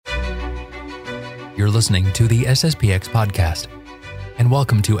You're listening to the SSPX podcast, and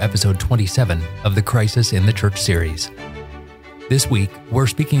welcome to episode 27 of the Crisis in the Church series. This week, we're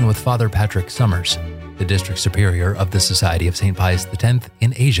speaking with Father Patrick Summers, the District Superior of the Society of St. Pius X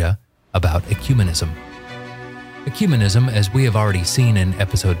in Asia, about ecumenism. Ecumenism, as we have already seen in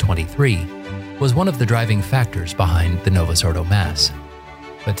episode 23, was one of the driving factors behind the Novus Ordo Mass.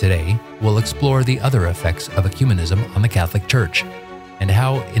 But today, we'll explore the other effects of ecumenism on the Catholic Church, and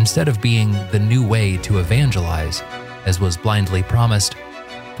how, instead of being the new way to evangelize, as was blindly promised,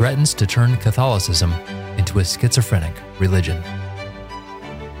 threatens to turn Catholicism into a schizophrenic religion.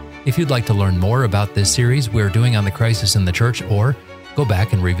 If you'd like to learn more about this series we're doing on the crisis in the church, or go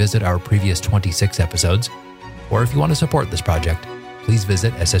back and revisit our previous 26 episodes, or if you want to support this project, please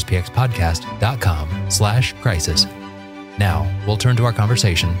visit sspxpodcast.com/crisis. Now, we'll turn to our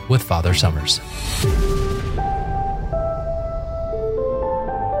conversation with Father Summers.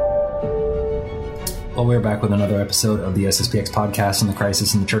 Well, we're back with another episode of the SSPX podcast in the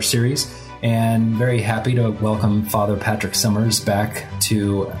Crisis in the Church series, and very happy to welcome Father Patrick Summers back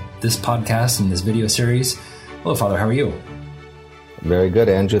to this podcast and this video series. Hello, Father. How are you? Very good,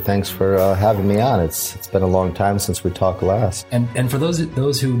 Andrew. Thanks for having me on. It's been a long time since we talked last. And for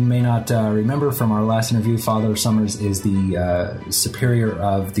those who may not remember from our last interview, Father Summers is the superior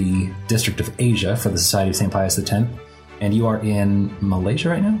of the District of Asia for the Society of St. Pius X. And you are in Malaysia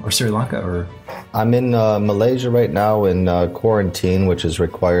right now, or Sri Lanka, or? I'm in Malaysia right now in quarantine, which is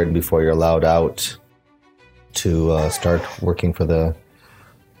required before you're allowed out to start working for the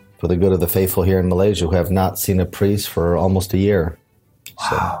good of the faithful here in Malaysia, who have not seen a priest for almost a year.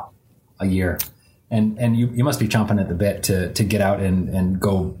 Wow, a year. And you must be chomping at the bit to get out and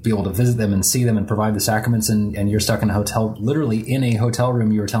go be able to visit them and see them and provide the sacraments, and you're stuck in a hotel, literally in a hotel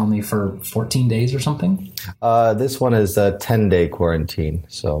room, you were telling me, for 14 days or something? This one is a 10-day quarantine,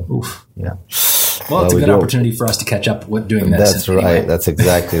 so oof. Yeah. Well, it's a good opportunity for us to catch up with doing this. That's right. Anyway. That's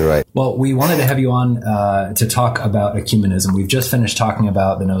exactly right. Well, we wanted to have you on to talk about ecumenism. We've just finished talking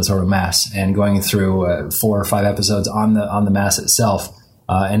about the Novus Ordo Mass and going through 4 or 5 episodes on the Mass itself.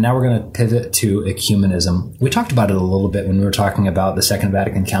 And now we're going to pivot to ecumenism. We talked about it a little bit when we were talking about the Second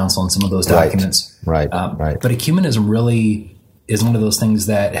Vatican Council and some of those documents. Right. But ecumenism really is one of those things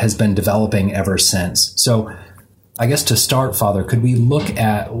that has been developing ever since. So I guess to start, Father, could we look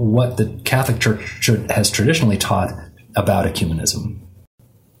at what the Catholic Church has traditionally taught about ecumenism?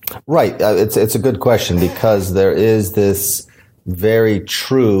 Right. It's a good question, because there is this very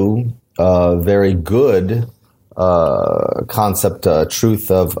true, very good concept, truth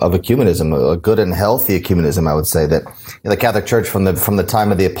of ecumenism, a good and healthy ecumenism, I would say, that the Catholic Church from the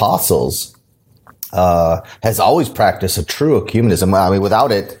time of the apostles has always practiced a true ecumenism. I mean,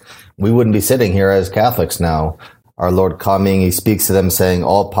 without it, we wouldn't be sitting here as Catholics now. Our Lord coming, he speaks to them saying,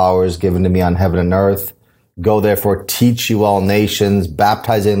 "All power is given to me on heaven and earth. Go therefore, teach you all nations,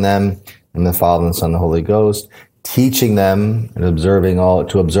 baptizing them in the Father and Son and the Holy Ghost, teaching them and to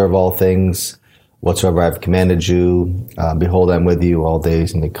observe all things whatsoever I've commanded you. Behold, I'm with you all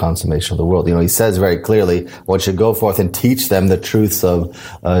days in the consummation of the world." He says very clearly, one should go forth and teach them the truths of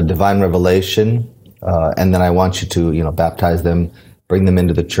divine revelation, and then I want you to, baptize them, bring them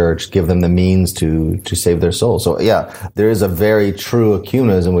into the church, give them the means to save their souls. So yeah, there is a very true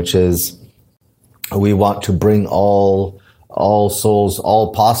ecumenism, which is we want to bring all souls,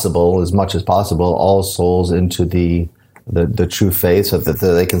 as much as possible, all souls into the true faith, so that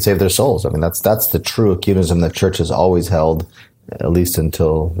they can save their souls. I mean, that's the true ecumenism that Church has always held, at least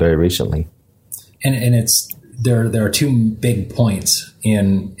until very recently. And it's there are 2 big points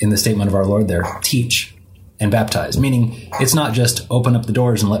in the statement of our Lord there: teach and baptize. Meaning, it's not just open up the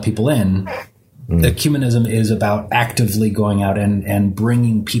doors and let people in. Ecumenism is about actively going out and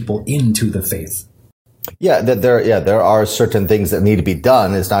bringing people into the faith. Yeah, there are certain things that need to be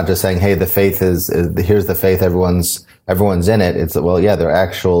done. It's not just saying, "Hey, the faith is here's the faith. Everyone's in it." It's there are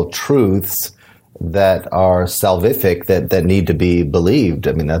actual truths that are salvific that need to be believed.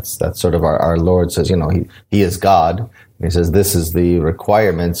 I mean, that's sort of our Lord says, he is God. And he says, this is the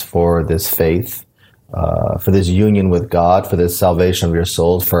requirements for this faith, for this union with God, for this salvation of your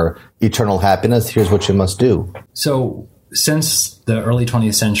souls, for eternal happiness. Here's what you must do. So since the early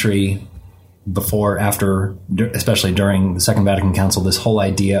 20th century, before, after, especially during the Second Vatican Council, this whole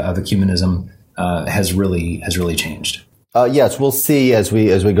idea of ecumenism has really changed. Yes, we'll see as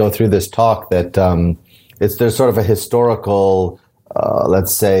we go through this talk that there's sort of a historical,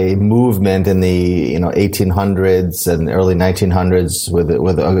 let's say, movement in the 1800s and early 1900s with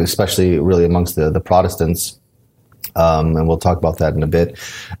especially really amongst the Protestants, and we'll talk about that in a bit.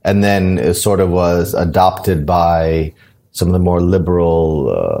 And then it sort of was adopted by some of the more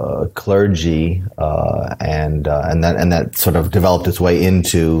liberal clergy, and that sort of developed its way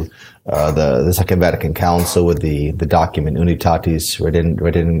into the Second Vatican Council with the document Unitatis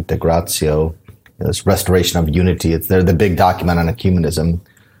Redintegratio, this restoration of unity. It's the big document on ecumenism.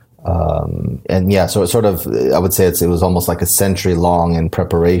 So it sort of, I would say it was almost like a century long in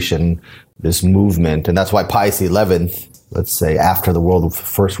preparation, this movement. And that's why Pius XI, let's say after the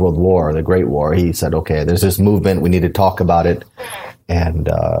First World War, the Great War, he said, okay, there's this movement, we need to talk about it. And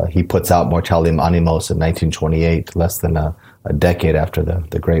he puts out Mortalium Animos in 1928, less than a decade after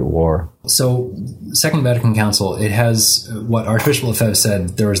the Great War. So, Second Vatican Council, it has what Archbishop Lefebvre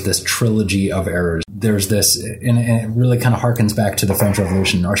said, there was this trilogy of errors. There's this, and it really kind of harkens back to the French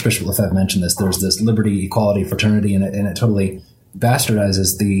Revolution. Archbishop Lefebvre mentioned this. There's this liberty, equality, fraternity, and it totally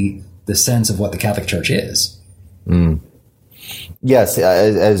bastardizes the sense of what the Catholic Church is. Mm. Yes,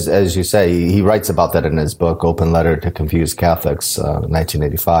 as you say, he writes about that in his book, Open Letter to Confused Catholics,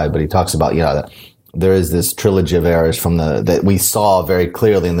 1985. But he talks about, that there is this trilogy of errors that we saw very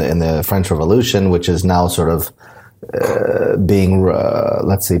clearly in the French Revolution, which is now sort of being,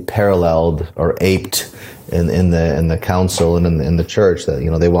 let's say, paralleled or aped in the council and in the church.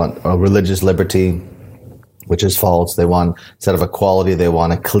 That they want a religious liberty, which is false. They want, instead of equality, they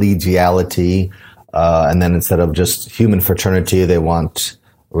want a collegiality. And then instead of just human fraternity, they want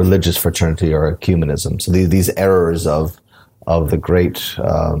religious fraternity or ecumenism. So these errors of the great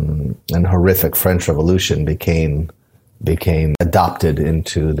and horrific French Revolution became adopted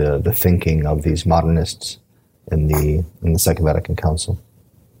into the thinking of these modernists in the Second Vatican Council.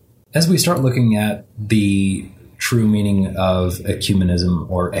 As we start looking at the true meaning of ecumenism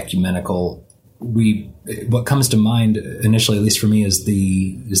or ecumenical, what comes to mind initially, at least for me, is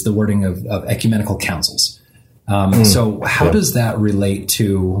the wording of ecumenical councils. So how does that relate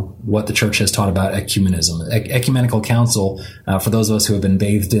to what the Church has taught about ecumenism? Ecumenical council, for those of us who have been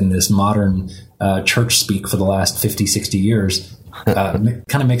bathed in this modern church speak for the last 50, 60 years, kind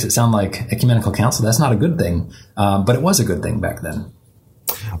of makes it sound like ecumenical council, that's not a good thing. But it was a good thing back then.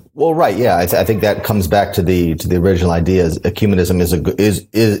 Well, right, yeah, I think that comes back to the original ideas. Ecumenism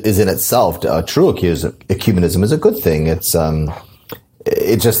is in itself true. Ecumenism is a good thing.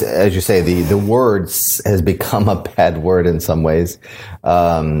 It just, as you say, the words has become a bad word in some ways,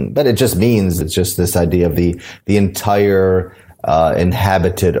 but it just means it's just this idea of the entire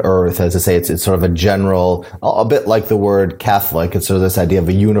inhabited earth. As I say, it's sort of a general, a bit like the word Catholic. It's sort of this idea of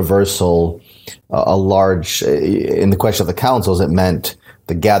a universal, a large. In the question of the councils, it meant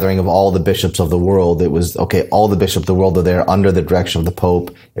the gathering of all the bishops of the world. It was, okay, all the bishops of the world are there under the direction of the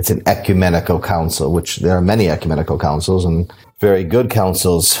Pope. It's an ecumenical council, which there are many ecumenical councils and very good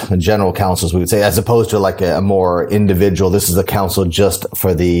councils, general councils, we would say, as opposed to like a more individual, this is a council just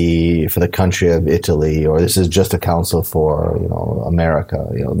for the country of Italy, or this is just a council for, America.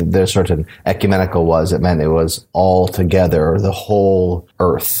 There's certain ecumenical it meant it was all together, the whole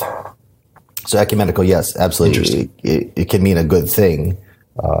earth. So ecumenical, yes, absolutely. It can mean a good thing.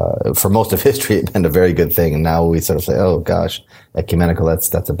 For most of history, it meant a very good thing. And now we sort of say, oh gosh, ecumenical,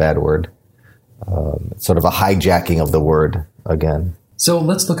 that's a bad word. It's sort of a hijacking of the word again. So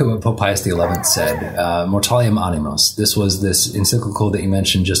let's look at what Pope Pius XI said. Mortalium Animos. This was this encyclical that you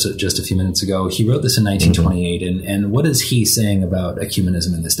mentioned just a few minutes ago. He wrote this in 1928. Mm-hmm. And what is he saying about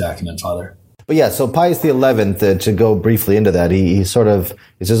ecumenism in this document, Father? But yeah, so Pius XI, to go briefly into that, he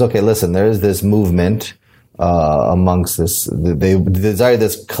says, okay, listen, there is this movement amongst this, they desire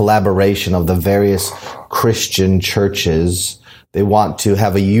this collaboration of the various Christian churches. They want to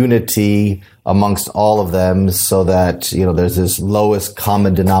have a unity amongst all of them so that, there's this lowest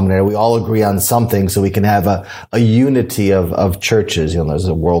common denominator. We all agree on something so we can have a unity of churches. There's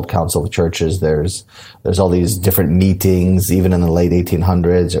a World Council of Churches. There's all these different meetings, even in the late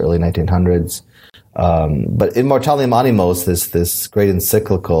 1800s, early 1900s. But in Mortalium Animos, this great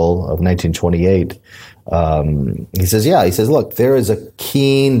encyclical of 1928, he says, look, there is a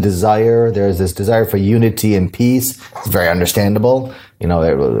keen desire. There is this desire for unity and peace. It's very understandable.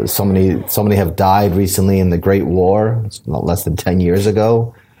 So many have died recently in the Great War. It's not less than 10 years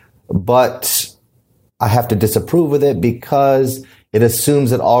ago. But I have to disapprove of it because it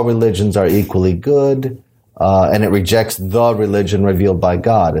assumes that all religions are equally good. And it rejects the religion revealed by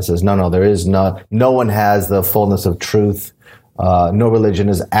God. It says, no, there is no one has the fullness of truth. No religion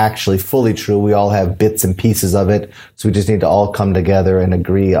is actually fully true. We all have bits and pieces of it. So we just need to all come together and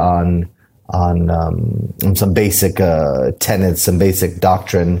agree on some basic tenets, some basic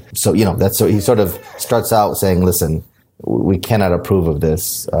doctrine. So, so he sort of starts out saying, listen, we cannot approve of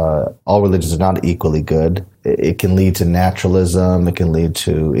this. All religions are not equally good. It can lead to naturalism. It can lead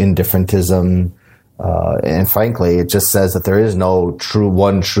to indifferentism. And frankly, it just says that there is no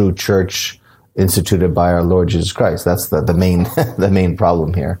one true church instituted by our Lord Jesus Christ. That's the main the main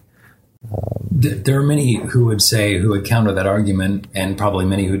problem here. There are many who would counter that argument, and probably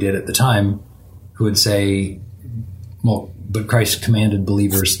many who did at the time, who would say, well, but Christ commanded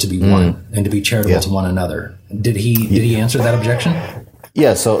believers to be one and to be charitable to one another. Did he answer that objection?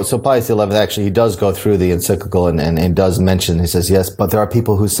 Yeah, so Pius XI, actually, he does go through the encyclical and does mention, he says, yes, but there are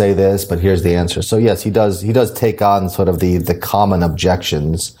people who say this, but here's the answer. So yes, he does take on sort of the common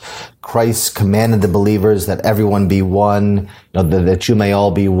objections. Christ commanded the believers that everyone be one, that you may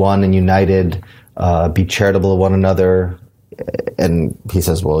all be one and united, be charitable to one another. And he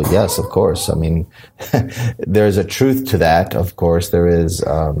says, well, yes, of course. I mean, there's a truth to that, of course. There's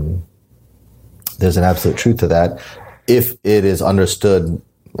an absolute truth to that. If it is understood,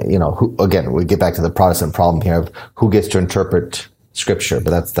 again, we get back to the Protestant problem here of who gets to interpret Scripture,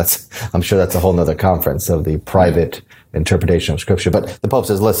 but that's I'm sure that's a whole nother conference of the private interpretation of Scripture. But the Pope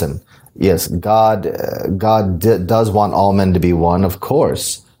says, listen, yes, God does want all men to be one, of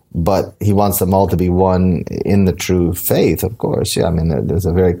course, but he wants them all to be one in the true faith, of course. Yeah, I mean, there's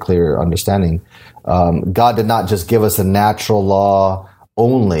a very clear understanding. God did not just give us a natural law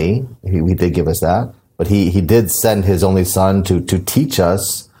only. He did give us that. But he did send his only son to teach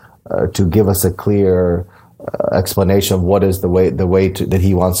us, to give us a clear explanation of what is the way that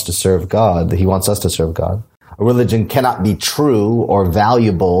he wants to serve God, that he wants us to serve God. A religion cannot be true or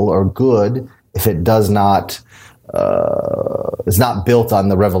valuable or good if it does not is not built on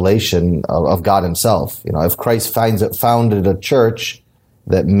the revelation of God himself. If Christ founded a church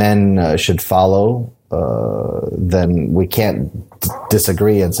that men should follow, then we can't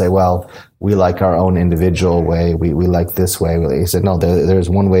disagree and say, well, we like our own individual way. We like this way. He said, no, there's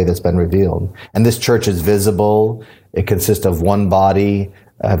one way that's been revealed. And this church is visible. It consists of one body,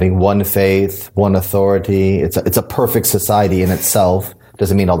 having one faith, one authority. It's a perfect society in itself.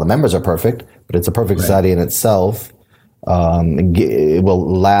 Doesn't mean all the members are perfect, but it's a perfect society in itself. It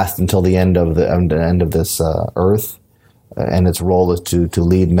will last until the end of this earth. And its role is to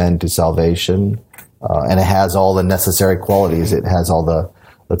lead men to salvation. And it has all the necessary qualities. It has all the,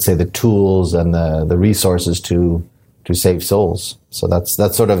 let's say, the tools and the resources to save souls. So that's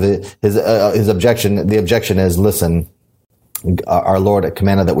sort of his objection. The objection is, listen, our Lord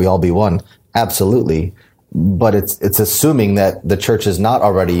commanded that we all be one. Absolutely. But it's assuming that the church is not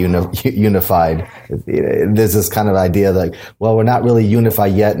already unified. There's this kind of idea that, well, we're not really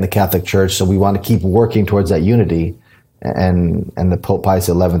unified yet in the Catholic Church, so we want to keep working towards that unity. And the Pope Pius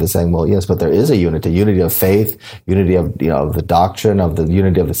XI is saying, well, yes, but there is a unity of faith, unity of the doctrine, of the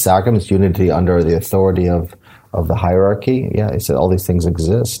unity of the sacraments, unity under the authority of the hierarchy. Yeah, he said all these things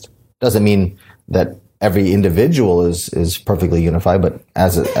exist. Doesn't mean that every individual is perfectly unified, but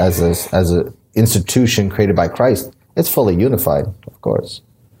as a institution created by Christ, it's fully unified, of course.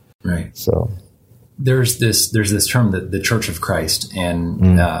 Right. So there's this term, that the Church of Christ, and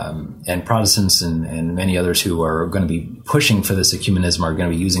Protestants and many others who are going to be pushing for this ecumenism are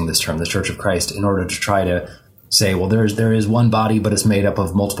going to be using this term, the Church of Christ, in order to try to say, well, there is one body, but it's made up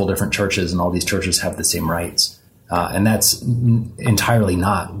of multiple different churches, and all these churches have the same rights. And that's entirely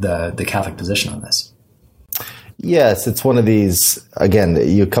not the Catholic position on this. Yes, it's one of these, again,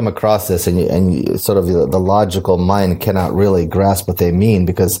 you come across this and you sort of the logical mind cannot really grasp what they mean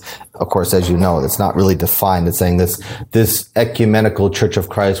because, of course, as you know, it's not really defined. It's saying this ecumenical Church of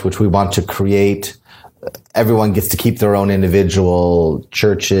Christ, which we want to create, everyone gets to keep their own individual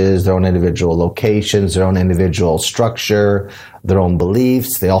churches, their own individual locations, their own individual structure, their own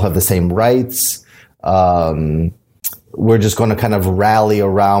beliefs. They all have the same rights. We're just going to kind of rally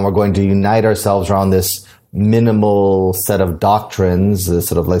around. We're going to unite ourselves around this minimal set of doctrines,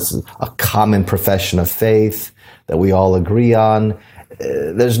 sort of like a common profession of faith that we all agree on.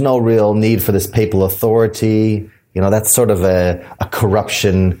 There's no real need for this papal authority. That's sort of a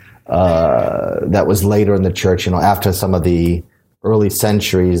corruption that was later in the church. After some of the early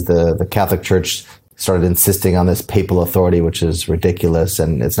centuries, the Catholic Church started insisting on this papal authority, which is ridiculous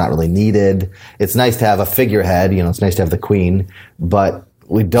and it's not really needed. It's nice to have a figurehead, it's nice to have the Queen, but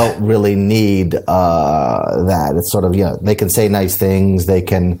we don't really need that. It's sort of, they can say nice things. They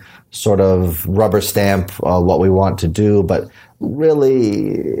can sort of rubber stamp what we want to do, but really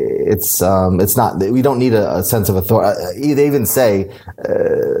it's not, we don't need a sense of authority. They even say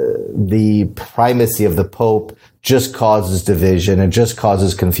the primacy of the Pope just causes division and just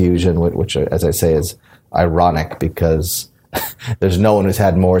causes confusion, which, as I say, is ironic because there's no one who's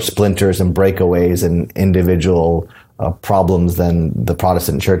had more splinters and breakaways and individual problems than the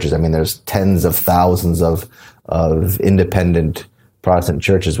Protestant churches. I mean, there's tens of thousands of independent Protestant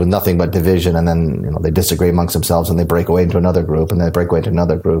churches with nothing but division, and then they disagree amongst themselves, and they break away into another group, and they break away into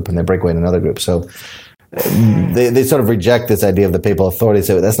another group, and they break away into another group. So they sort of reject this idea of the papal authority.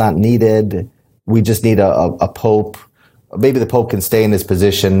 Say that's not needed. We just need a pope. Maybe the pope can stay in his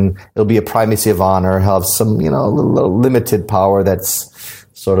position. It'll be a primacy of honor. He'll have some little limited power that's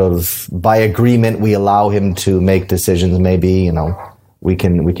sort of by agreement. We allow him to make decisions. Maybe he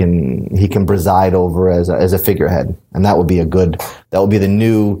can preside over as a figurehead, and that would be the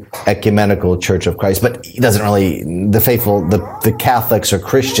new ecumenical Church of Christ. But he doesn't really, the Catholics or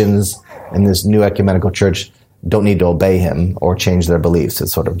Christians in this new ecumenical church don't need to obey him or change their beliefs.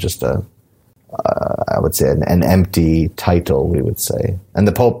 It's sort of just I would say an empty title, we would say. And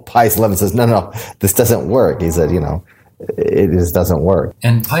the Pope Pius XI says, no, this doesn't work. He said, it just doesn't work.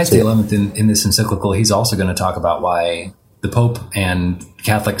 And Pius XI in this encyclical, he's also going to talk about why the Pope and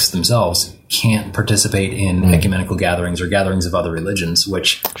Catholics themselves can't participate in ecumenical gatherings or gatherings of other religions,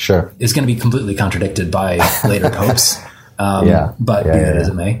 which is going to be completely contradicted by later popes. But be that as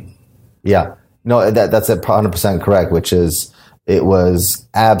it may. Yeah. No, that's 100% correct, which is it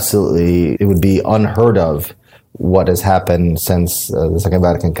would be unheard of what has happened since the Second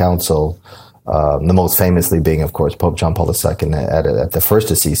Vatican Council, the most famously being, of course, Pope John Paul II at the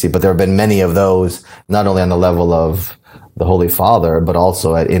First Assisi. But there have been many of those, not only on the level of the Holy Father, but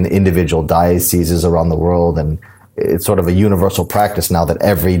also in individual dioceses around the world. And it's sort of a universal practice now that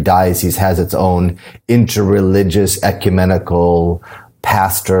every diocese has its own interreligious ecumenical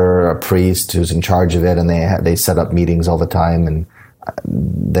pastor, a priest who's in charge of it, and they set up meetings all the time, and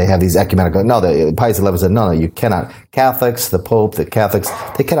they have these ecumenical. Pius XI said, no, you cannot. Catholics, the Pope, the Catholics,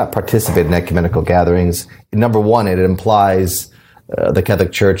 they cannot participate in ecumenical gatherings. Number one, it implies the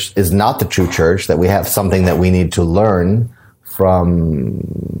Catholic Church is not the true church, that we have something that we need to learn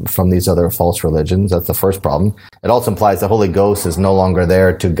from these other false religions. That's the first problem. It also implies the Holy Ghost is no longer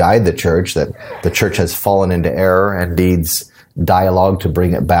there to guide the church, that the church has fallen into error and needs dialogue to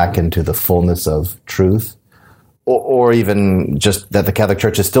bring it back into the fullness of truth. Or even just that the Catholic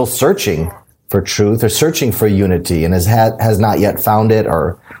Church is still searching for truth or searching for unity and has not yet found it,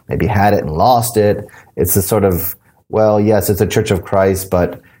 or maybe had it and lost it. It's a sort of, well, yes, it's a Church of Christ,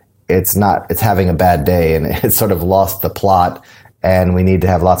 but it's having a bad day, and it's sort of lost the plot, and we need to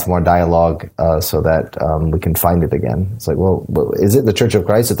have lots more dialogue so that we can find it again. It's like, well, is it the Church of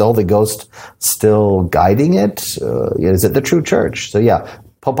Christ? Is the Holy Ghost still guiding it? Is it the true church? So yeah,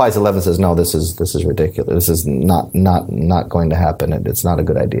 Pope Pius XI says, no, this is ridiculous. This is not going to happen. It's not a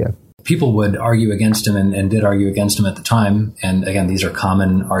good idea. People would argue against him and did argue against him at the time. And again, these are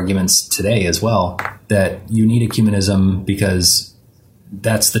common arguments today as well, that you need ecumenism because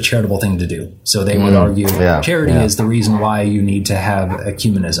that's the charitable thing to do. So they would argue charity is the reason why you need to have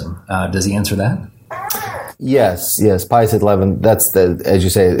ecumenism. Does he answer that? Yes. Pius XI. That's as you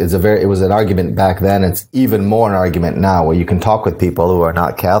say, it was an argument back then. It's even more an argument now, where you can talk with people who are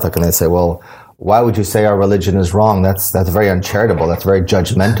not Catholic, and they say, "Well, why would you say our religion is wrong? That's very uncharitable. That's very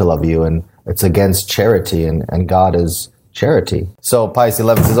judgmental of you, and it's against charity, and God is charity." So Pius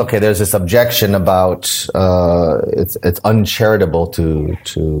XI says, "Okay, there's this objection about it's uncharitable to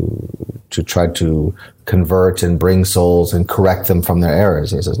try to convert and bring souls and correct them from their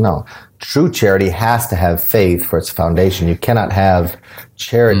errors." He says, no, true charity has to have faith for its foundation. You cannot have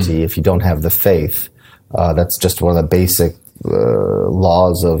charity if you don't have the faith. That's just one of the basic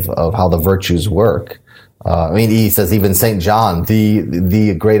laws of how the virtues work. He says even St. John,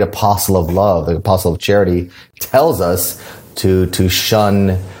 the great apostle of love, the apostle of charity, tells us to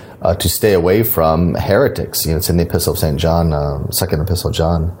shun, to stay away from heretics. It's in the Epistle of St. John, second Epistle of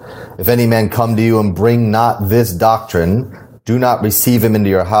John. If any man come to you and bring not this doctrine, do not receive him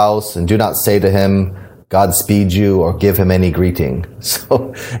into your house, and do not say to him, God speed you, or give him any greeting.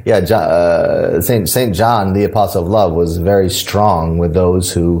 So, St. John, the apostle of love, was very strong with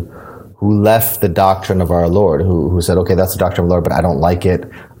those who left the doctrine of our Lord, who said, okay, that's the doctrine of the Lord, but I don't like it,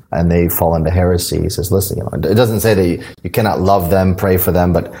 and they fall into heresy. He says, listen, it doesn't say that you cannot love them, pray for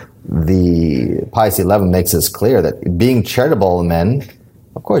them, but the Pius XI makes this clear that being charitable men,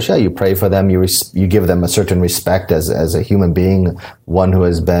 of course, you pray for them, you give them a certain respect as a human being, one who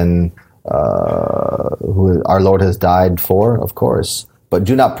has been, who our Lord has died for, of course, but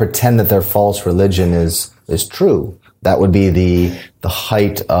do not pretend that their false religion is true. That would be the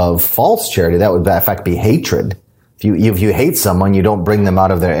height of false charity. That would, in fact, be hatred. If you hate someone, you don't bring them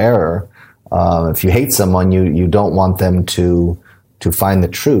out of their error. If you hate someone, you don't want them to find the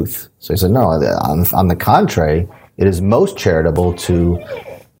truth. So he said, no, on the contrary, it is most charitable to,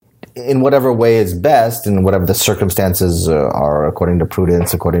 in whatever way is best, and whatever the circumstances are according to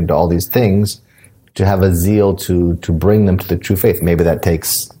prudence, according to all these things, to have a zeal to bring them to the true faith. Maybe that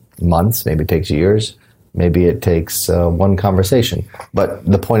takes months, maybe it takes years, maybe it takes one conversation. But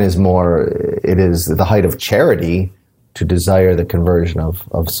the point is more, it is the height of charity to desire the conversion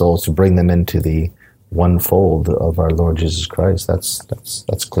of souls, to bring them into the one fold of our Lord Jesus Christ.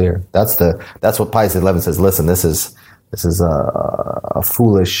 That's clear. That's what Pius XI says. Listen, this is a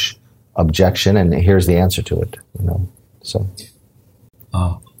foolish objection, and here's the answer to it. So.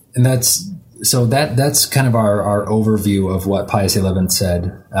 And that's kind of our overview of what Pius XI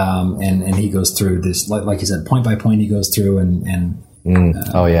said, and he goes through this, like you said, point by point. He goes through and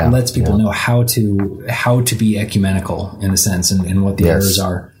lets people know how to be ecumenical in a sense, and what the errors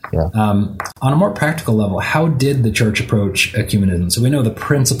are. Yeah. On a more practical level, how did the Church approach ecumenism? So we know the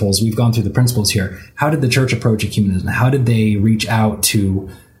principles. We've gone through the principles here. How did the Church approach ecumenism? How did they reach out to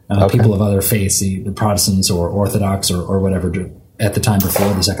people of other faiths, the Protestants or Orthodox or whatever, at the time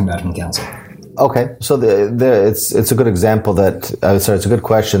before the Second Vatican Council? Okay, so it's a good example it's a good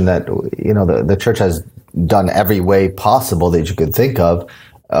question that the Church has done every way possible that you could think of.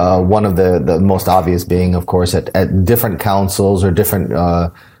 One of the most obvious being, of course, at different councils or different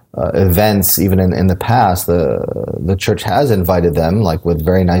events, even in the past, the Church has invited them, like with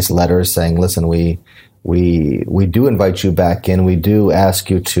very nice letters saying, "Listen, we do invite you back in. We do ask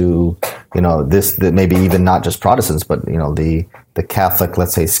you to, that maybe even not just Protestants, but the Catholic,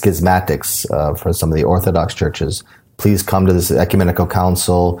 let's say, schismatics for some of the Orthodox churches. Please come to this ecumenical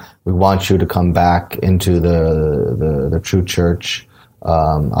council. We want you to come back into the true church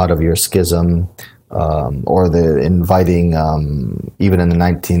out of your schism." Or the inviting, even in the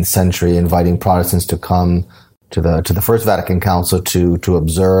 19th century, inviting Protestants to come to the First Vatican Council to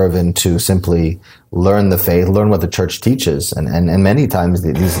observe and to simply learn the faith, learn what the Church teaches, and many times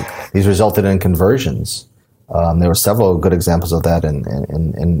these resulted in conversions. There were several good examples of that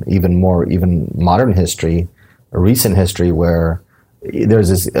in even modern history, recent history, where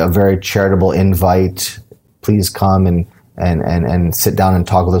there's a very charitable invite. Please come and sit down and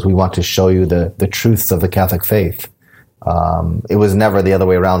talk with us. We want to show you the truths of the Catholic faith. It was never the other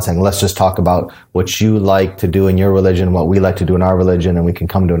way around, saying, let's just talk about what you like to do in your religion, what we like to do in our religion, and we can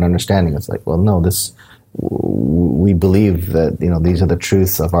come to an understanding. It's like, well, no, we believe that, these are the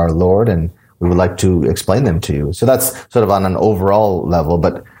truths of our Lord, and we would like to explain them to you. So that's sort of on an overall level.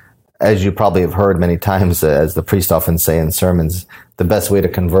 But as you probably have heard many times, as the priest often say in sermons, the best way to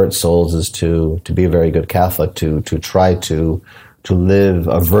convert souls is to be a very good Catholic, to try to live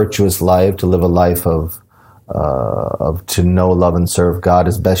a virtuous life, to live a life of to know, love, and serve God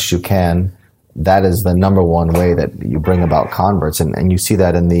as best you can. That is the number one way that you bring about converts, and you see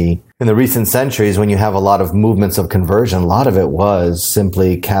that in the recent centuries when you have a lot of movements of conversion. A lot of it was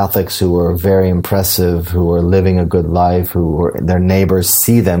simply Catholics who were very impressive, who were living a good life, their neighbors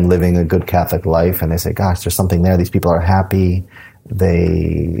see them living a good Catholic life, and they say, "Gosh, there's something there. These people are happy.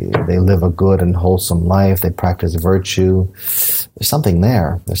 They live a good and wholesome life. They practice virtue. There's something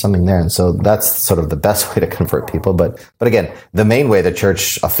there. And so that's sort of the best way to convert people. But again, the main way the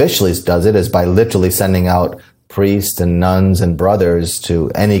Church officially does it is by literally sending out priests and nuns and brothers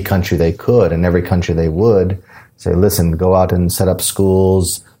to any country they could, and every country they would say, listen, go out and set up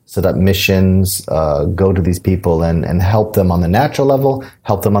schools, set up missions, go to these people and help them on the natural level,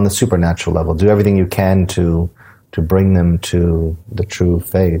 help them on the supernatural level. Do everything you can to bring them to the true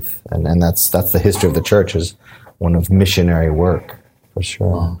faith. And that's the history of the Church, is one of missionary work, for sure.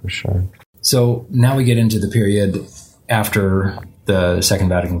 Wow. For sure. So now we get into the period after the Second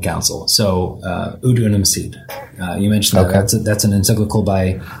Vatican Council. So Ut Unum Sit. You mentioned that. Okay. That's an encyclical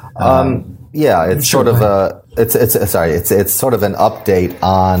by... it's sort of it's sort of an update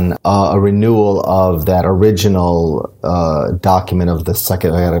on a renewal of that original document of the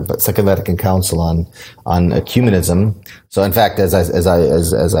Second Vatican Council on ecumenism. So in fact, as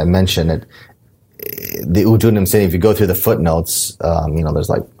I mentioned, the Ut Unum Sit, if you go through the footnotes, there's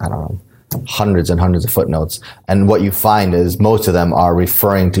like, I don't know, hundreds and hundreds of footnotes, and what you find is most of them are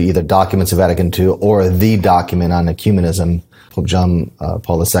referring to either documents of Vatican II or the document on ecumenism. Pope John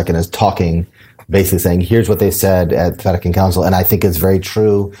Paul II is talking, basically saying, here's what they said at the Vatican Council, and I think it's very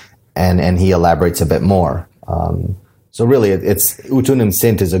true, and he elaborates a bit more. So really, it's Ut Unum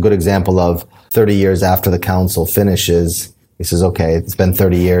Sit is a good example of 30 years after the council finishes. He says, okay, it's been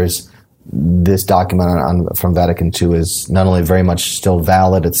 30 years. This document from Vatican II is not only very much still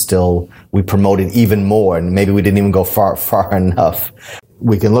valid, it's still, we promote it even more, and maybe we didn't even go far enough.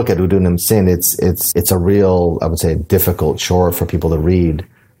 We can look at Ut Unum Sit. It's a real, I would say, difficult chore for people to read.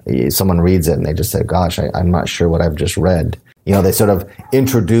 Someone reads it and they just say, gosh, I'm not sure what I've just read. They sort of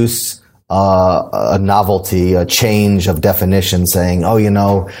introduce a novelty, a change of definition, saying,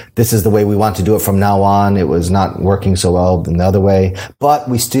 oh, this is the way we want to do it from now on. It was not working so well in the other way, but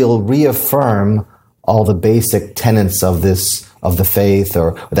we still reaffirm all the basic tenets of the faith,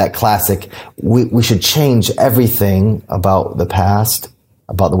 or that classic. We should change everything about the past,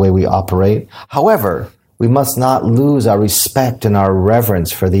 about the way we operate. However, we must not lose our respect and our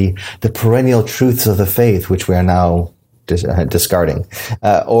reverence for the perennial truths of the faith, which we are now discarding.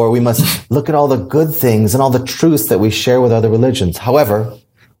 Or we must look at all the good things and all the truths that we share with other religions. However,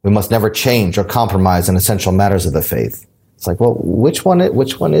 we must never change or compromise on essential matters of the faith. It's like, well, which one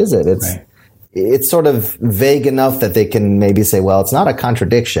is it? It's sort of vague enough that they can maybe say, well, it's not a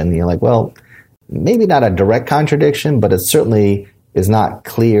contradiction. You're like, well, maybe not a direct contradiction, but it certainly is not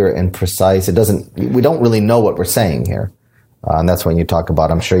clear and precise. We don't really know what we're saying here. And that's when you talk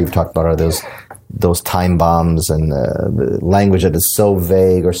about, I'm sure you've talked about, are those time bombs and the language that is so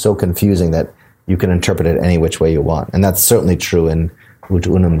vague or so confusing that you can interpret it any which way you want. And that's certainly true in Ut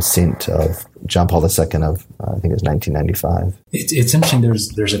Unum Sint of John Paul II of, I think it's 1995. It's interesting.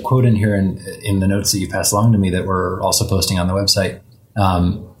 There's a quote in here in the notes that you passed along to me that we're also posting on the website.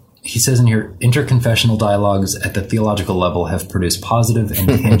 He says in here, interconfessional dialogues at the theological level have produced positive and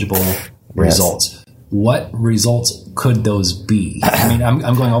tangible results. What results could those be? I mean, I'm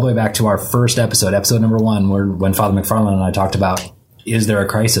going all the way back to our first episode number 1, when Father McFarland and I talked about, is there a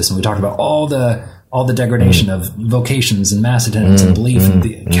crisis? And we talked about all the degradation of vocations and mass attendance and belief and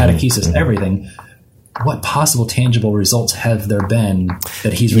the catechesis, everything. What possible tangible results have there been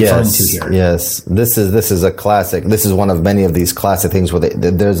that he's referring to here? Yes, this is a classic. This is one of many of these classic things where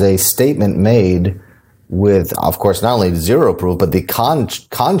there's a statement made with, of course, not only zero proof, but the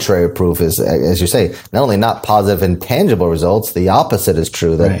contrary proof is, as you say, not only not positive and tangible results, the opposite is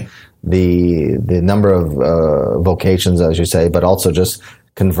true, that the number of vocations, as you say, but also just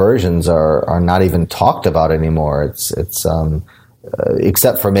conversions are not even talked about anymore. It's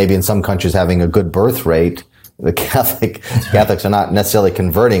except for maybe in some countries having a good birth rate, the Catholics are not necessarily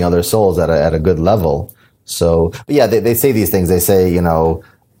converting other souls at a good level. So, but yeah, they say these things. They say,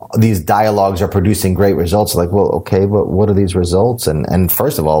 these dialogues are producing great results. Like, well, okay, but what are these results? And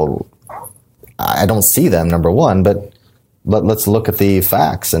first of all, I don't see them, number one, but let's look at the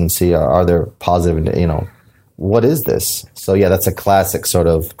facts and see, are there positive, what is this? So yeah, that's a classic sort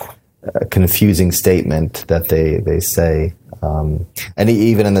of confusing statement that they say. And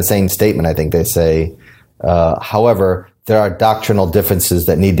even in the same statement, I think they say, however, there are doctrinal differences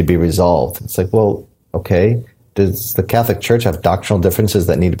that need to be resolved. It's like, well, okay, does the Catholic Church have doctrinal differences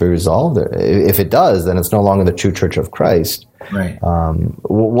that need to be resolved? If it does, then it's no longer the true Church of Christ. Right.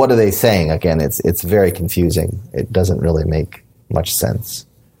 What are they saying? Again, it's very confusing. It doesn't really make much sense.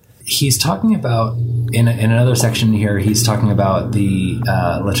 He's talking about, in another section here, he's talking about the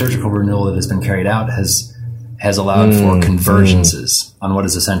liturgical renewal that has been carried out has allowed for convergences on what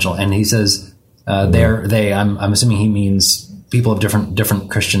is essential. And he says, I'm assuming he means people of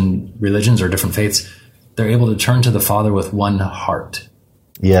different Christian religions or different faiths, they're able to turn to the Father with one heart.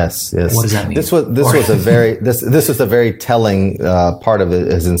 Yes. What does that mean? This was a very telling part of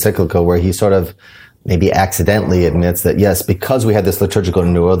his encyclical, where he sort of maybe accidentally admits that, yes, because we had this liturgical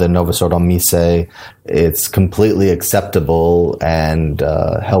renewal, the Novus Ordo Missae, it's completely acceptable and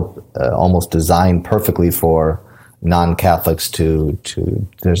almost designed perfectly for non-Catholics to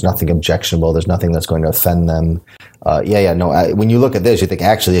there's nothing objectionable, there's nothing that's going to offend them. When you look at this, you think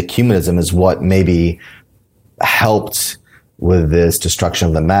actually ecumenism is what maybe helped with this destruction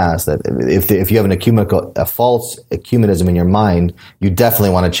of the Mass, that if you have a false ecumenism in your mind, you definitely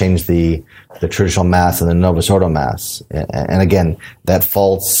want to change the traditional Mass and the Novus Ordo Mass. And again, that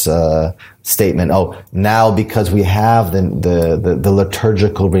false statement, now because we have the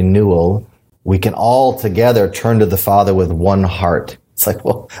liturgical renewal, we can all together turn to the Father with one heart. It's like,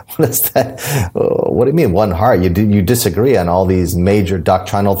 well, what is that? What do you mean one heart? You disagree on all these major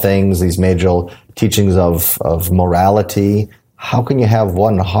doctrinal things, these major teachings of morality. How can you have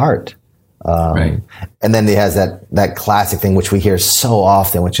one heart? Right. And then he has that classic thing, which we hear so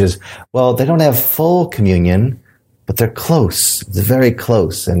often, which is, well, they don't have full communion, but they're close. It's very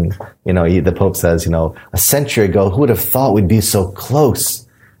close. And, the Pope says, a century ago, who would have thought we'd be so close?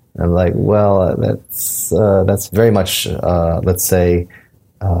 And I'm like, well, that's very much, let's say,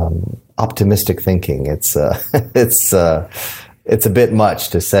 optimistic thinking. It's a bit much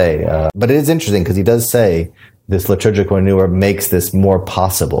to say, but it is interesting because he does say this liturgical renewal makes this more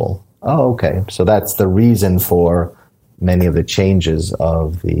possible. Oh, okay. So that's the reason for many of the changes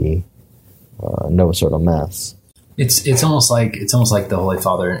of the Novus Ordo Mass. It's almost like the Holy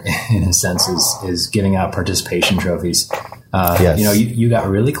Father, in a sense, is giving out participation trophies. Yes. You got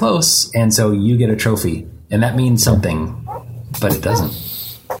really close, and so you get a trophy, and that means something, but it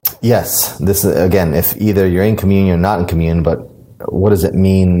doesn't. Yes. This is, again, if either you're in communion or not in communion, but what does it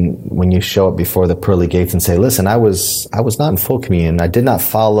mean when you show up before the pearly gates and say, listen, I was not in full communion. I did not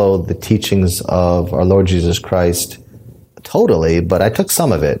follow the teachings of our Lord Jesus Christ totally, but I took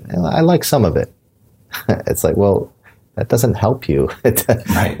some of it, and I like some of it. It's like, well, that doesn't help you. It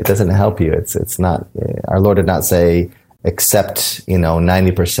doesn't help you. It's not, our Lord did not say, accept,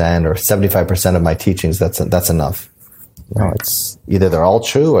 90% or 75% of my teachings. That's enough. No, it's either they're all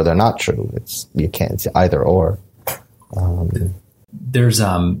true or they're not true. It's either or. There's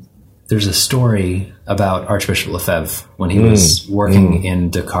a story about Archbishop Lefebvre when he was working in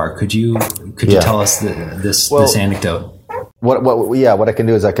Dakar. Could you tell us this anecdote? What I can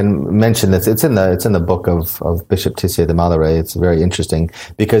do is I can mention this. It's in the book of Bishop Tissier de Malaray. It's very interesting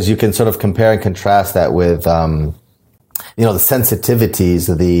because you can sort of compare and contrast that with, the sensitivities,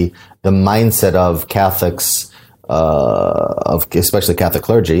 the mindset of Catholics, of especially Catholic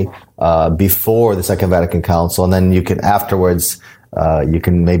clergy, before the Second Vatican Council, and then you can afterwards, you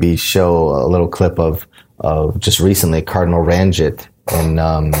can maybe show a little clip of just recently Cardinal Ranjit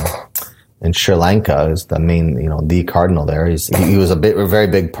in Sri Lanka is the main, the cardinal there. He was a very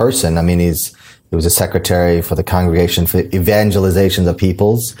big person. I mean, he was a secretary for the Congregation for Evangelizations of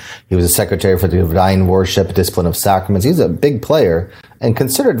Peoples. He was a secretary for the Divine Worship, Discipline of Sacraments. He's a big player and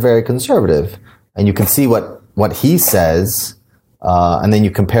considered very conservative. And you can see what he says, and then you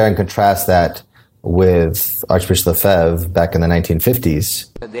compare and contrast that with Archbishop Lefebvre back in the 1950s.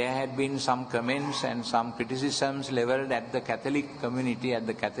 There had been some comments and some criticisms leveled at the Catholic community, at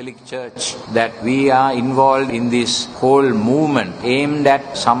the Catholic Church, that we are involved in this whole movement aimed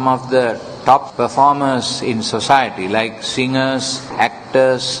at some of the top performers in society, like singers,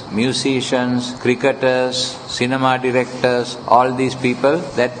 actors, musicians, cricketers, cinema directors, all these people,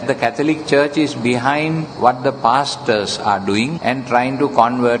 that the Catholic Church is behind what the pastors are doing and trying to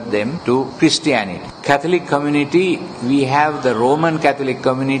convert them to Christianity. Catholic community, we have the Roman Catholic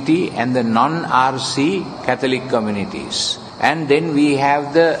community and the non-RC Catholic communities. And then we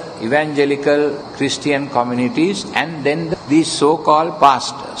have the evangelical Christian communities and then these so-called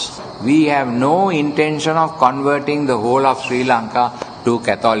pastors. We have no intention of converting the whole of Sri Lanka to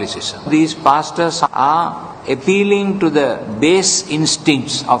Catholicism. These pastors are appealing to the base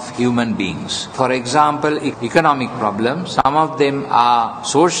instincts of human beings. For example, economic problems, some of them are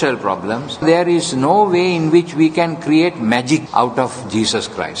social problems. There is no way in which we can create magic out of Jesus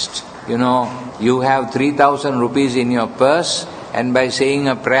Christ. You have 3,000 rupees in your purse, and by saying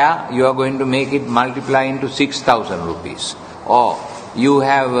a prayer, you are going to make it multiply into 6,000 rupees. Or you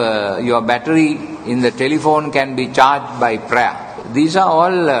have your battery in the telephone can be charged by prayer. These are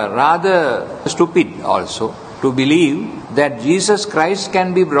all rather stupid also, to believe that Jesus Christ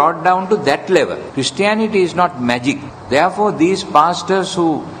can be brought down to that level. Christianity is not magic. Therefore, these pastors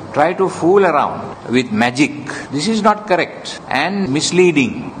who try to fool around with magic, this is not correct and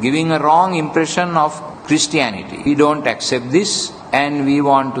misleading, giving a wrong impression of Christianity. We don't accept this, and we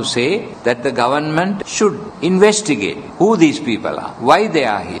want to say that the government should investigate who these people are, why they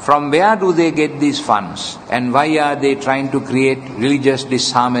are here, from where do they get these funds, and why are they trying to create religious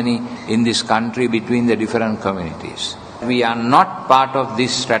disharmony in this country between the different communities. We are not part of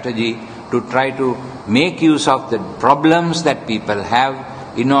this strategy to try to make use of the problems that people have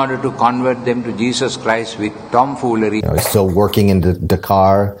in order to convert them to Jesus Christ with tomfoolery. He's still working in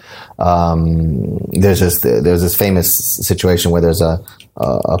Dakar. There's this famous situation where there's a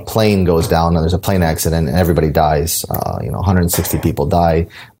plane goes down and there's a plane accident and everybody dies. 160 people die,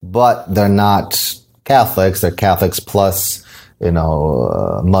 but they're not Catholics. They're Catholics plus,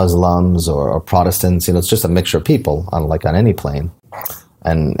 Muslims or Protestants. It's just a mixture of people, unlike on any plane.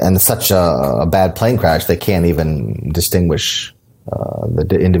 And such a bad plane crash, they can't even distinguish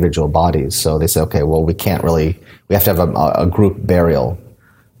the individual bodies. So they say, okay, well, we have to have a group burial.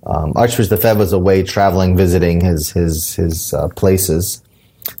 Archbishop Lefebvre was away traveling, visiting his places.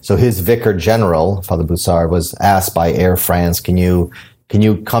 So his vicar general, Father Boussard, was asked by Air France, can you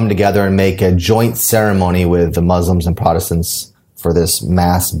come together and make a joint ceremony with the Muslims and Protestants for this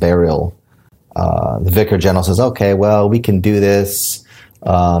mass burial? The vicar general says, okay, well, we can do this.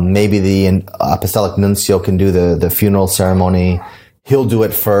 Maybe the apostolic nuncio can do the funeral ceremony. He'll do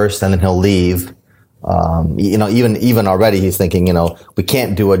it first and then he'll leave. Even already he's thinking, we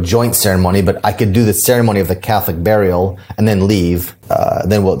can't do a joint ceremony, but I could do the ceremony of the Catholic burial and then leave.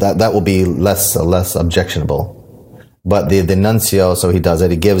 Then that will be less objectionable. But the nuncio, so he does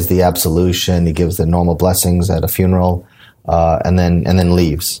it. He gives the absolution. He gives the normal blessings at a funeral. and then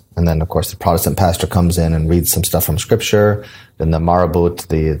leaves. And then, of course, the Protestant pastor comes in and reads some stuff from Scripture. Then the Marabout,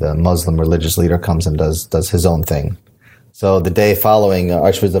 the Muslim religious leader, comes and does his own thing. So the day following,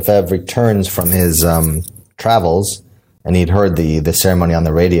 Archbishop Lefebvre returns from his travels, and he'd heard the ceremony on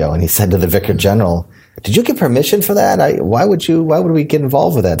the radio, and he said to the Vicar General, "Did you get permission for that? Why would we get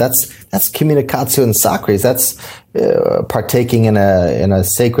involved with that? That's communicatio in sacris. That's partaking in a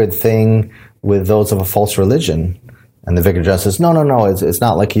sacred thing with those of a false religion." And the Vicar General says, "No, it's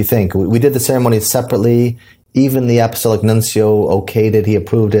not like you think. We did the ceremony separately. Even the Apostolic Nuncio okayed it. He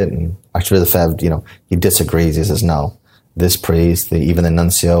approved it." And Archbishop Lefebvre, he disagrees. He says, "No, this priest, even the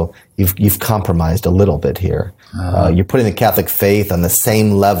Nuncio, you've compromised a little bit here. You're putting the Catholic faith on the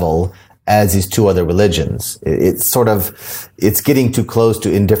same level as these two other religions. It's getting too close to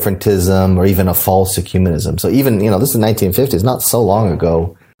indifferentism or even a false ecumenism." So even, this is the 1950s, not so long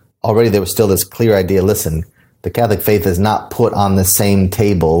ago. Already there was still this clear idea, listen, the Catholic faith is not put on the same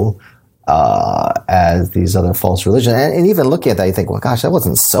table as these other false religions. And even looking at that, you think, well, gosh, that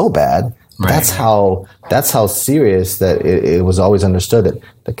wasn't so bad. Right. That's how serious that it was always understood that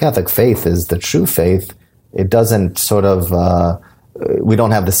the Catholic faith is the true faith. It doesn't we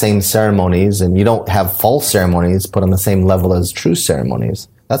don't have the same ceremonies, and you don't have false ceremonies put on the same level as true ceremonies.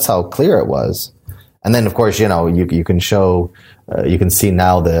 That's how clear it was. And then, of course, you can show, you can see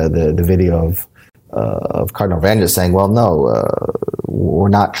now the video of Cardinal Ranges saying, well, no, we're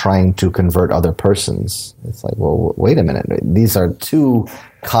not trying to convert other persons. It's like, well, wait a minute. These are two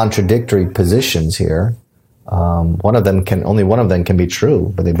contradictory positions here. Only one of them can be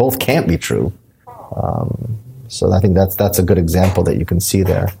true, but they both can't be true. So I think that's a good example that you can see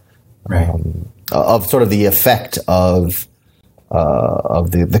there, right, of sort of the effect of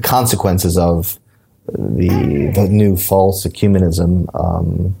the consequences of the new false ecumenism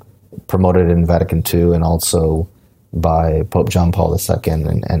promoted in Vatican II and also by Pope John Paul II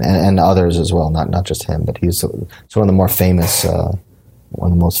and others as well, not just him, but he's one of the more famous,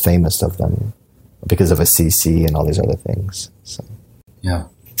 one of the most famous of them because of Assisi and all these other things. So. Yeah.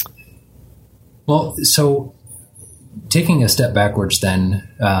 Well, so taking a step backwards then,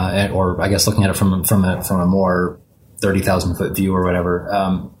 or I guess looking at it from a more 30,000 foot view or whatever,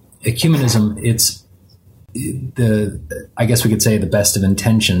 ecumenism, it's I guess we could say the best of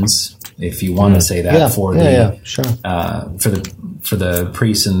intentions, if you want to say that, for the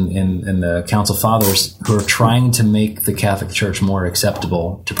priests and the Council Fathers who are trying to make the Catholic Church more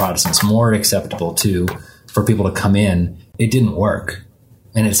acceptable to Protestants, more acceptable for people to come in. It didn't work,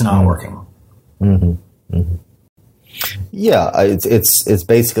 and it's not working. Mm-hmm. Mm-hmm. Yeah, it's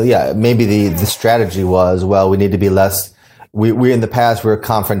basically, maybe the strategy was, well, we need to be less. We in the past, we were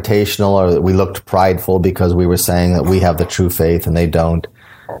confrontational, or we looked prideful because we were saying that we have the true faith and they don't.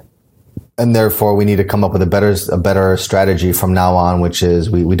 And therefore, we need to come up with a better strategy from now on, which is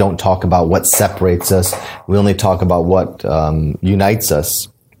we don't talk about what separates us. We only talk about what unites us.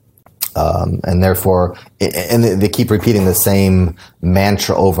 And therefore, and they keep repeating the same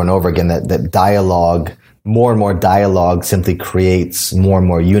mantra over and over again, that dialogue, more and more dialogue simply creates more and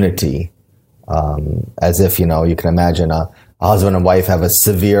more unity. As if, you can imagine a husband and wife have a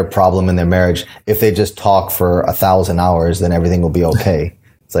severe problem in their marriage. If they just talk for 1,000 hours, then everything will be okay.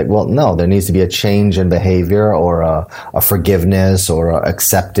 It's like, well, no, there needs to be a change in behavior or a forgiveness or a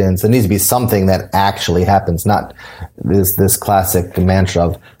acceptance. There needs to be something that actually happens, not this classic mantra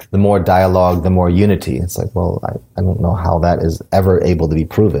of the more dialogue, the more unity. It's like, well, I don't know how that is ever able to be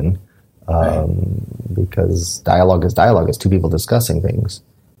proven, because dialogue is dialogue. It's two people discussing things.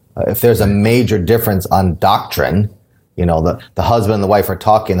 If there's a major difference on doctrine, the husband and the wife are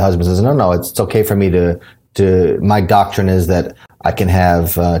talking, the husband says, no, it's okay for me to my doctrine is that I can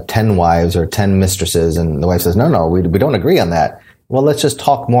have 10 wives or 10 mistresses, and the wife says, no, we don't agree on that. Well, let's just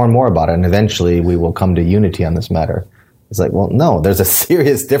talk more and more about it, and eventually we will come to unity on this matter. It's like, well, no, there's a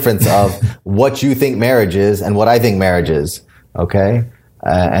serious difference of what you think marriage is and what I think marriage is, okay?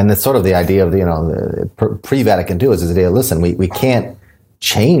 And it's sort of the idea of, the pre-Vatican II is the idea, listen, we can't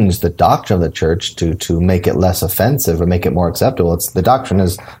change the doctrine of the church to make it less offensive or make it more acceptable. It's the doctrine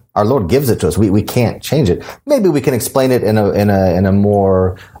is our Lord gives it to us. We can't change it. Maybe we can explain it in a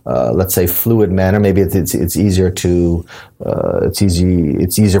more let's say fluid manner. Maybe it's easier to it's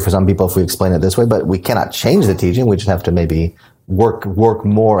easier for some people if we explain it this way. But we cannot change the teaching. We just have to maybe work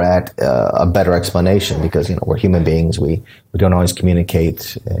more at a better explanation, because we're human beings. We don't always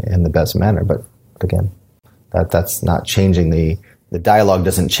communicate in the best manner. But again, that's not changing the dialogue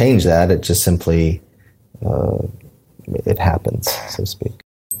doesn't change that. It just simply, it happens, so to speak.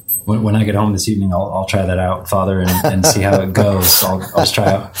 When I get home this evening, I'll try that out, Father, and see how it goes. I'll just try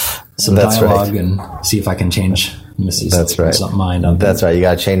out some dialogue and see if I can change That's right. Mind on That's right. You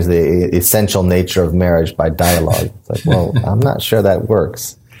got to change the essential nature of marriage by dialogue. It's like, well, I'm not sure that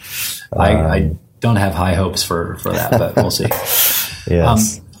works. I don't have high hopes for that, but we'll see.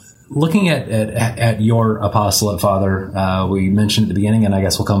 Yes. Looking at your apostolate, Father, we mentioned at the beginning, and I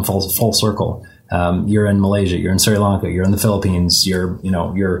guess we'll come full circle. You're in Malaysia, you're in Sri Lanka, you're in the Philippines.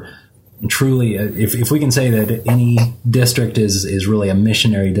 You're truly, if we can say that any district is really a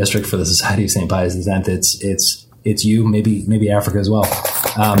missionary district for the Society of St. Pius X, it's you, maybe Africa as well.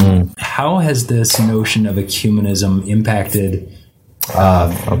 How has this notion of ecumenism impacted,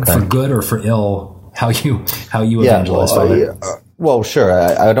 for good or for ill, how you evangelize, Father? Well, sure.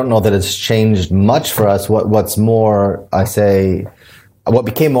 I don't know that it's changed much for us. What's more, I say, what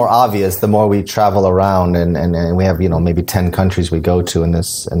became more obvious the more we travel around, and we have maybe 10 countries we go to in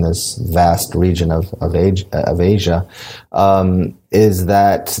this vast region of Asia, is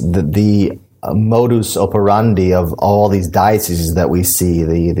that the modus operandi of all these dioceses that we see,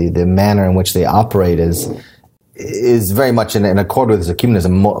 the manner in which they operate is very much in accord with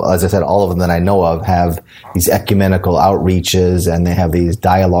ecumenism. As I said, all of them that I know of have these ecumenical outreaches, and they have these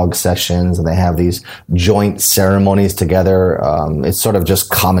dialogue sessions, and they have these joint ceremonies together. It's sort of just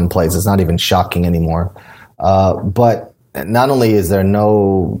commonplace. It's not even shocking anymore. But not only is there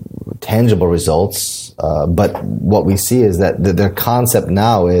no tangible results, but what we see is that their concept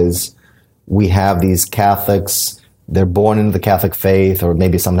now is we have these Catholics, they're born into the Catholic faith, or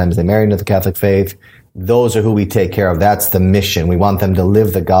maybe sometimes they marry into the Catholic faith. Those are who we take care of. That's the mission. We want them to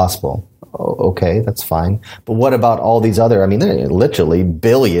live the gospel. Okay, that's fine. But what about all these other, there are literally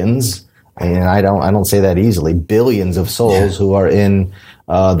billions, and I don't say that easily, billions of souls who are in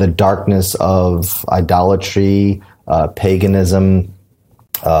the darkness of idolatry, paganism,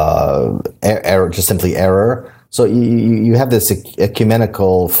 error, just simply error. So you have this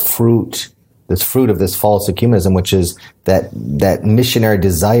ecumenical fruit, this fruit of this false ecumenism, which is that missionary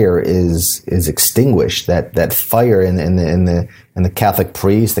desire is extinguished. That fire in the Catholic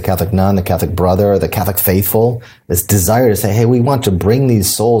priest, the Catholic nun, the Catholic brother, the Catholic faithful, this desire to say, hey, we want to bring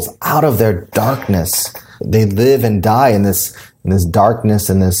these souls out of their darkness. They live and die in this darkness,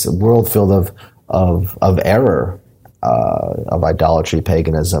 in this world filled of error, of idolatry,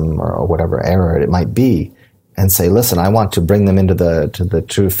 paganism, or whatever error it might be. And say, listen, I want to bring them into the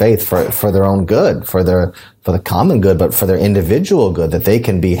true faith for their own good, for the common good, but for their individual good, that they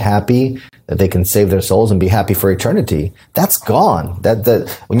can be happy, that they can save their souls and be happy for eternity. That's gone. That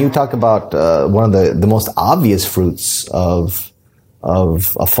when you talk about one of the most obvious fruits of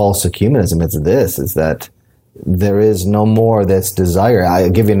a false ecumenism, is that there is no more this desire. I'll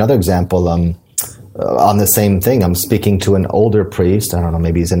give you another example. On the same thing, I'm speaking to an older priest. I don't know,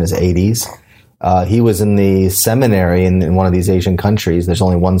 maybe he's in his 80s. He was in the seminary in one of these Asian countries. There's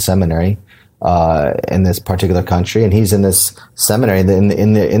only one seminary in this particular country, and he's in this seminary in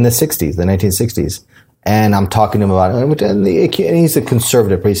the 60s, the 1960s. And I'm talking to him about it, and he's a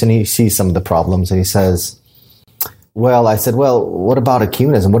conservative priest, and he sees some of the problems, and he says, well, I said, well, what about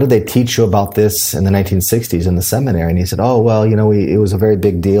ecumenism? What did they teach you about this in the 1960s in the seminary? And he said, oh, well, it was a very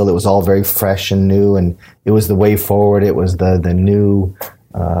big deal. It was all very fresh and new, and it was the way forward. It was the new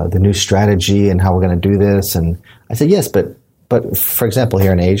strategy and how we're going to do this. And I said, yes, but for example,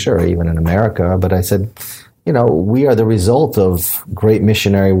 here in Asia or even in America, but I said, we are the result of great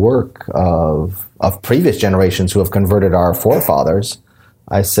missionary work of previous generations who have converted our forefathers.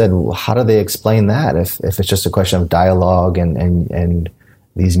 I said, well, how do they explain that if it's just a question of dialogue and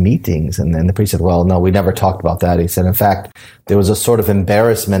these meetings? And then the priest said, well, no, we never talked about that. He said, in fact, there was a sort of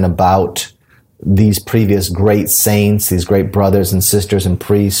embarrassment about these previous great saints, these great brothers and sisters and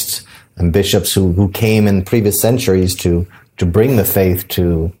priests and bishops who came in previous centuries to bring the faith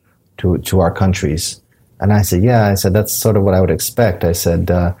to our countries. And I said, that's sort of what I would expect. I said,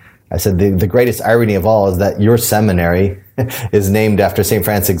 the greatest irony of all is that your seminary is named after St.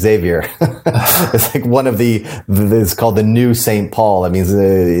 Francis Xavier. It's like one of it's called the new St. Paul. I mean,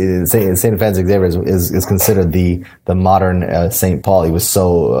 St. Francis Xavier is considered the modern St. Paul. He was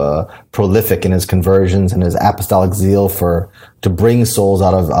so prolific in his conversions and his apostolic zeal to bring souls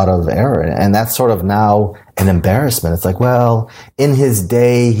out of error. And that's sort of now an embarrassment. It's like, well, in his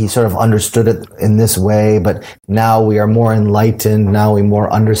day, he sort of understood it in this way, but now we are more enlightened. Now we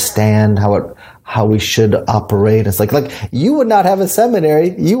more understand how we should operate. It's like you would not have a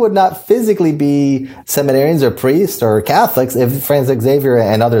seminary. You would not physically be seminarians or priests or Catholics if Francis Xavier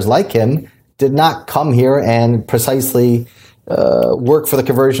and others like him did not come here and precisely work for the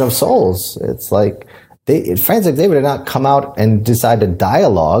conversion of souls. It's like Francis Xavier did not come out and decide to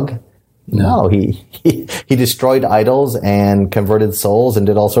dialogue. No, he destroyed idols and converted souls and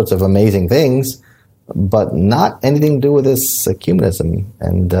did all sorts of amazing things. but not anything to do with this ecumenism.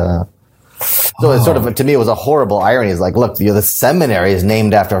 And so it's sort of, to me, it was a horrible irony. It's like, look, the seminary is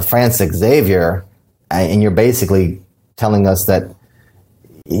named after Francis Xavier, and you're basically telling us that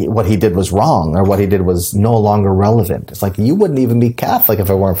what he did was wrong, or what he did was no longer relevant. It's like, you wouldn't even be Catholic if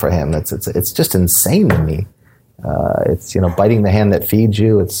it weren't for him. It's just insane to me. It's, biting the hand that feeds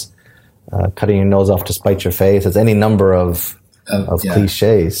you. It's cutting your nose off to spite your face. It's any number of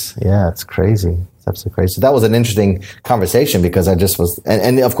cliches. Yeah, it's crazy. It's absolutely crazy. So that was an interesting conversation, because I just was,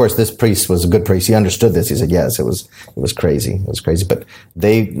 and of course this priest was a good priest. He understood this. He said, yes, it was crazy. It was crazy. But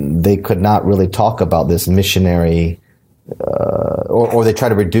they could not really talk about this missionary, or they try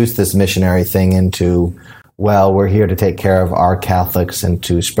to reduce this missionary thing into, well, we're here to take care of our Catholics and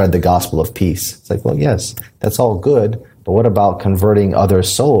to spread the gospel of peace. It's like, well, yes, that's all good, but what about converting other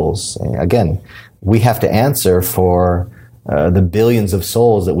souls? Again, we have to answer for the billions of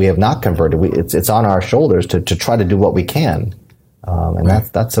souls that we have not converted. It's on our shoulders to try to do what we can, and right.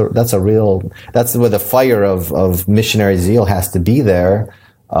 that's where the fire of missionary zeal has to be there.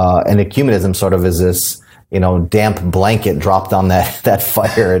 And ecumenism sort of is this, damp blanket dropped on that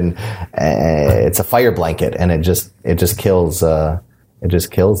fire, and it's a fire blanket, and it just kills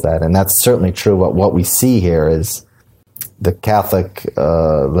that. And that's certainly true. What we see here is the Catholic,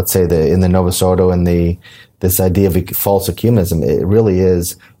 let's say in the Novus Ordo and this idea of false ecumenism. It really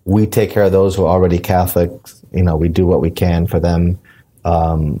is, we take care of those who are already Catholic. We do what we can for them,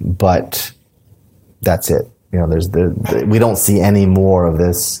 but that's it. We don't see any more of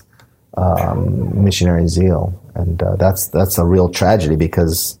this missionary zeal, and that's a real tragedy,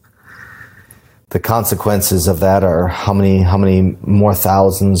 because the consequences of that are how many more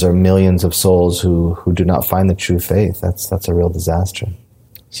thousands or millions of souls who do not find the true faith. That's a real disaster.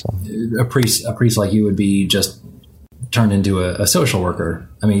 So a priest like you would be just turned into a social worker.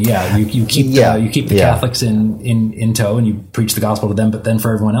 I mean, you keep the Catholics in tow, and you preach the gospel to them, but then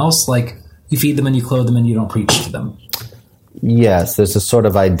for everyone else, like, you feed them and you clothe them and you don't preach to them. Yes, there's a sort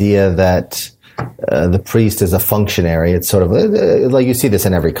of idea that the priest is a functionary. It's sort of like, you see this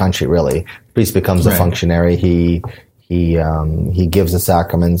in every country, really. The priest becomes a functionary. He gives the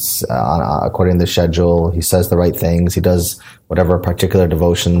sacraments according to the schedule. He says the right things. He does whatever particular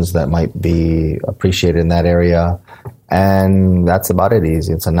devotions that might be appreciated in that area, and that's about it.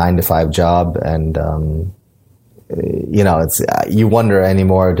 It's a 9-to-5 job, and it's you wonder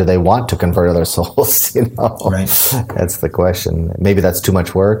anymore, do they want to convert other souls? Right. That's the question. Maybe that's too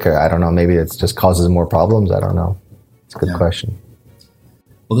much work, or I don't know. Maybe it just causes more problems. I don't know. It's a good question.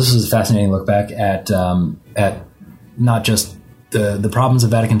 Well, this is a fascinating look back at not just the problems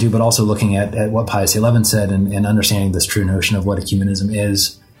of Vatican II, but also looking at what Pius XI said, and understanding this true notion of what ecumenism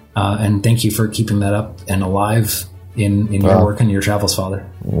is. And thank you for keeping that up and alive in your work and your travels, Father.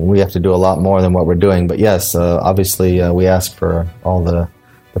 We have to do a lot more than what we're doing. But yes, obviously we ask for all the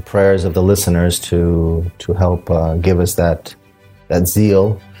prayers of the listeners to help give us that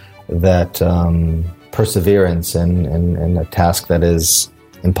zeal, that perseverance in a task that is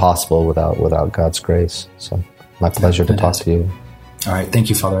impossible without God's grace. So my pleasure to talk to you. All right. Thank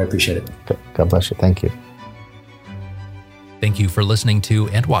you, Father. I appreciate it. God bless you. Thank you. Thank you for listening to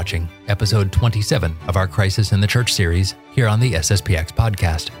and watching episode 27 of our Crisis in the Church series here on the SSPX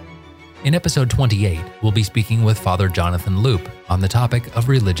podcast. In episode 28, we'll be speaking with Father Jonathan Loop on the topic of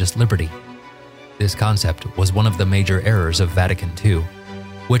religious liberty. This concept was one of the major errors of Vatican II,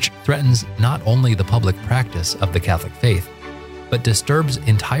 which threatens not only the public practice of the Catholic faith, but disturbs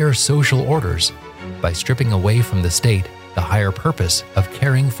entire social orders by stripping away from the state the higher purpose of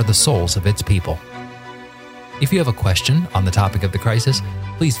caring for the souls of its people. If you have a question on the topic of the crisis,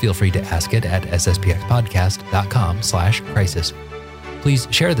 please feel free to ask it at sspxpodcast.com/crisis. Please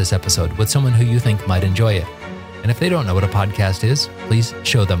share this episode with someone who you think might enjoy it. And if they don't know what a podcast is, please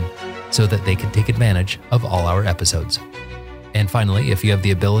show them so that they can take advantage of all our episodes. And finally, if you have the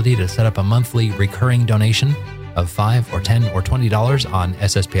ability to set up a monthly recurring donation of $5 or $10 or $20 on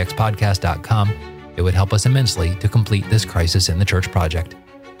sspxpodcast.com, it would help us immensely to complete this Crisis in the Church project.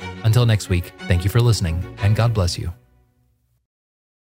 Until next week, thank you for listening, and God bless you.